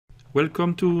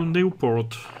Welcome to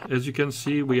Nieuwpoort. As you can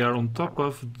see, we are on top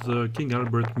of the King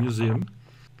Albert Museum,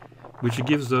 which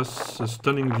gives us a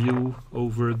stunning view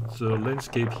over the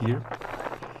landscape here.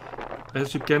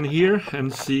 As you can hear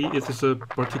and see, it is a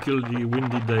particularly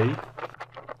windy day.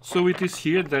 So it is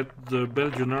here that the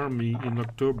Belgian army in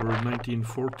October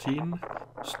 1914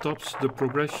 stops the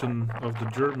progression of the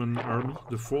German army,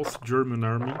 the 4th German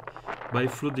army, by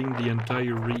flooding the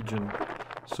entire region.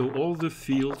 So all the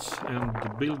fields and the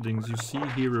buildings you see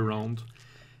here around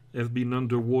have been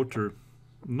underwater.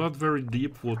 Not very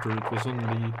deep water, it was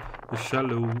only a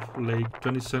shallow lake,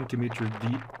 20 centimeters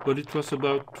deep, but it was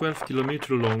about 12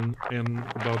 kilometers long and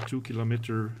about 2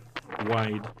 kilometers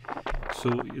wide. So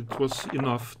it was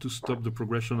enough to stop the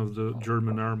progression of the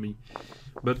German army.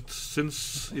 But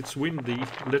since it's windy,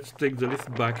 let's take the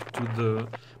lift back to the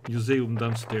museum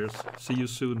downstairs. See you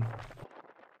soon.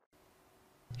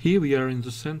 Here we are in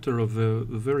the center of a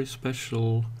very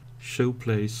special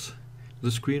showplace.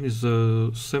 The screen is a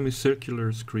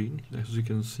semicircular screen, as you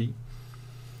can see.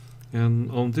 And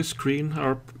on this screen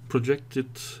are projected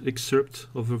excerpts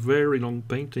of a very long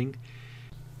painting.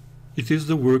 It is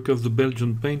the work of the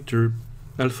Belgian painter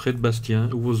Alfred Bastien,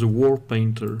 who was a war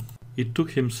painter. It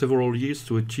took him several years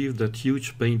to achieve that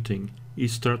huge painting. He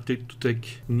started to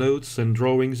take notes and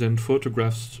drawings and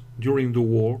photographs during the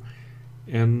war,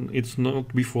 and it's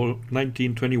not before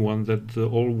 1921 that the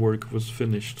whole work was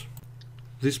finished.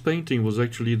 This painting was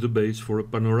actually the base for a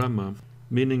panorama,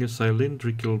 meaning a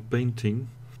cylindrical painting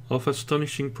of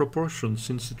astonishing proportions,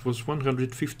 since it was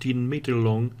 115 meters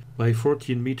long by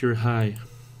 14 meters high.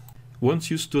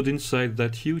 Once you stood inside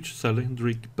that huge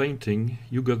cylindric painting,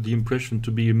 you got the impression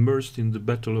to be immersed in the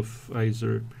Battle of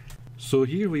Yser. So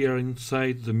here we are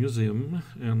inside the museum,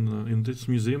 and in this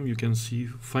museum you can see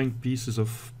fine pieces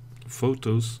of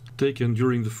photos taken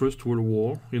during the First World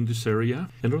War in this area,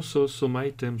 and also some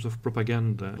items of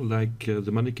propaganda, like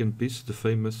the mannequin piece, the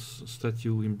famous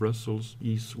statue in Brussels,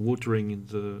 is watering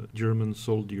the German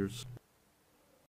soldiers.